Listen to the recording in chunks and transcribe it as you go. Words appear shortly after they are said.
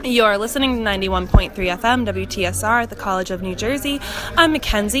You're listening to 91.3 FM WTSR at the College of New Jersey. I'm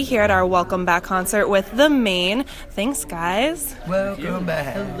Mackenzie here at our Welcome Back concert with The Maine. Thanks, guys. Welcome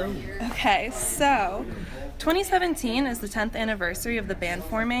back. Hello. Okay, so 2017 is the 10th anniversary of the band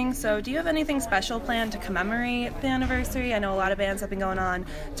forming, so do you have anything special planned to commemorate the anniversary? I know a lot of bands have been going on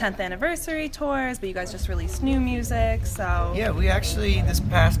 10th anniversary tours, but you guys just released new music, so... Yeah, we actually, this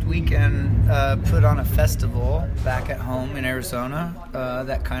past weekend, put on a festival back at home in Arizona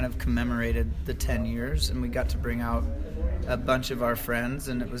that kind of commemorated the 10 years, and we got to bring out a bunch of our friends,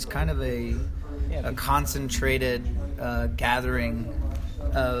 and it was kind of a concentrated gathering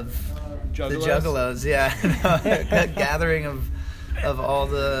of... Juggalos? The Juggalos, yeah. A gathering of all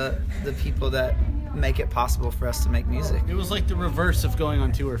the people that make it possible for us to make music. It was like the reverse of going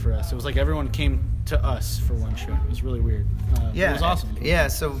on tour for us. It was like everyone came to us for one show. It was really weird. It was awesome. Yeah,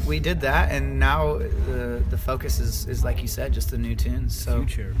 so we did that, and now the focus is like you said, just the new tunes. So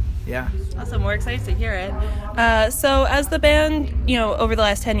Future. Yeah. Awesome, we're excited to hear it. So as the band, over the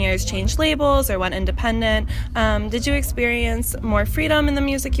last 10 years changed labels or went independent, did you experience more freedom in the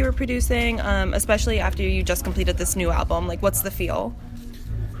music you were producing, especially after you just completed this new album? Like, what's the feel?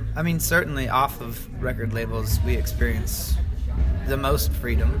 I mean, certainly off of record labels, we experience the most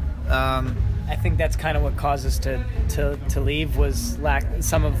freedom. I think that's kind of what caused us to leave was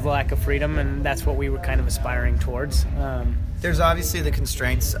some of the lack of freedom, and that's what we were kind of aspiring towards. There's obviously the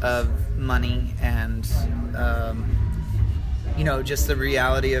constraints of money and, just the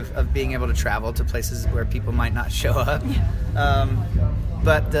reality of being able to travel to places where people might not show up.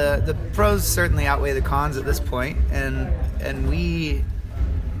 But the pros certainly outweigh the cons at this point, and we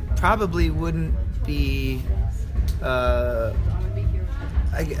probably wouldn't be, I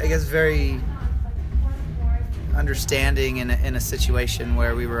guess, very understanding in a situation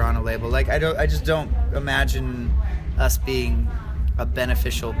where we were on a label. Like, I just don't imagine us being a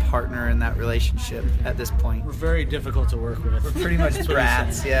beneficial partner in that relationship at this point. We're very difficult to work with. We're pretty much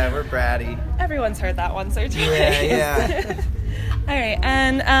brats. Yeah, we're bratty. Everyone's heard that once or twice. Yeah. All right,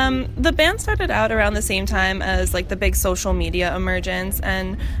 and the band started out around the same time as like the big social media emergence,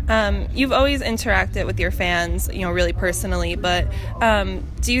 and you've always interacted with your fans, really personally. But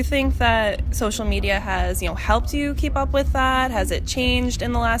do you think that social media has, helped you keep up with that? Has it changed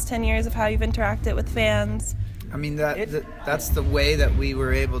in the last 10 years of how you've interacted with fans? I mean, that's the way that we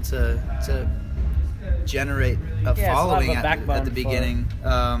were able to generate a following at the beginning.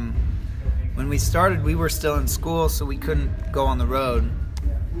 When we started, we were still in school, so we couldn't go on the road.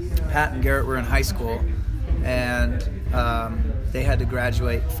 Pat and Garrett were in high school, and they had to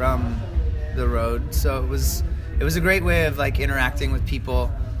graduate from the road. So it was a great way of like interacting with people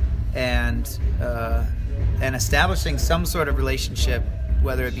and establishing some sort of relationship,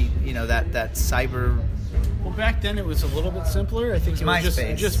 whether it be that cyber. Well, back then it was a little bit simpler. I think it was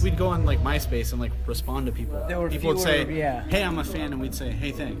just we'd go on like MySpace and like respond to people. People would say, "Hey, I'm a fan," and we'd say,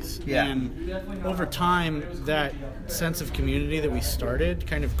 "Hey, thanks." Yeah. And over time, that sense of community that we started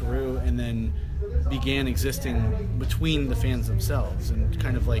kind of grew and then began existing between the fans themselves, and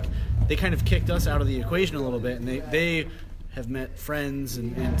kind of like they kind of kicked us out of the equation a little bit, and they have met friends,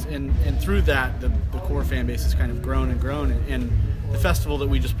 and through that the core fan base has kind of grown and the festival that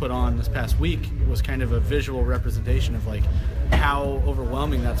we just put on this past week was kind of a visual representation of like how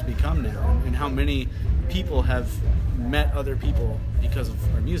overwhelming that's become now, and how many people have met other people because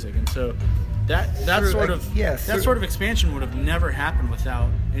of our music. And so that sort of expansion would have never happened without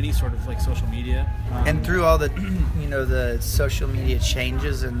any sort of like social media. And through all the the social media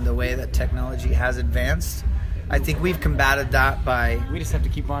changes and the way that technology has advanced, I think we've combated that by... We just have to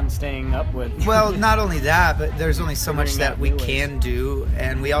keep on staying up with... Well, not only that, but there's only so much that we can do,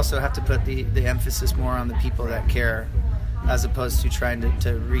 and we also have to put the emphasis more on the people that care, as opposed to trying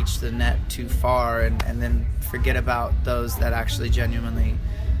to reach the net too far and then forget about those that actually genuinely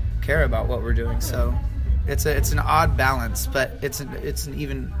care about what we're doing. So it's an odd balance, but it's an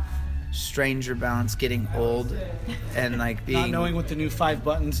even stranger balance getting old and like being not knowing what the new 5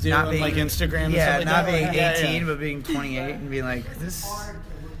 buttons do on like Instagram and stuff like not that. being 18 but being 28 and being like this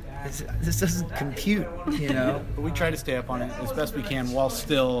doesn't compute, But we try to stay up on it as best we can while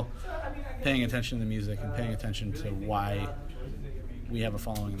still paying attention to the music and paying attention to why we have a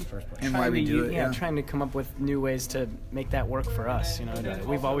following in the first place. And why we do it. Trying to come up with new ways to make that work for us.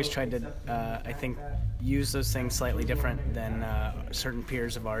 We've always tried to, I think, use those things slightly different than certain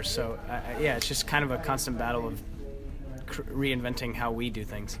peers of ours. So, it's just kind of a constant battle of reinventing how we do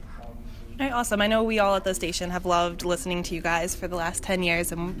things. All right, awesome. I know we all at the station have loved listening to you guys for the last 10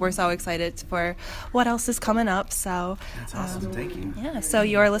 years, and we're so excited for what else is coming up. So that's awesome. Thank you. Yeah, so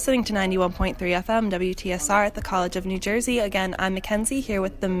you are listening to 91.3 FM WTSR at the College of New Jersey. Again, I'm Mackenzie here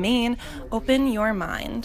with the main Open Your Mind.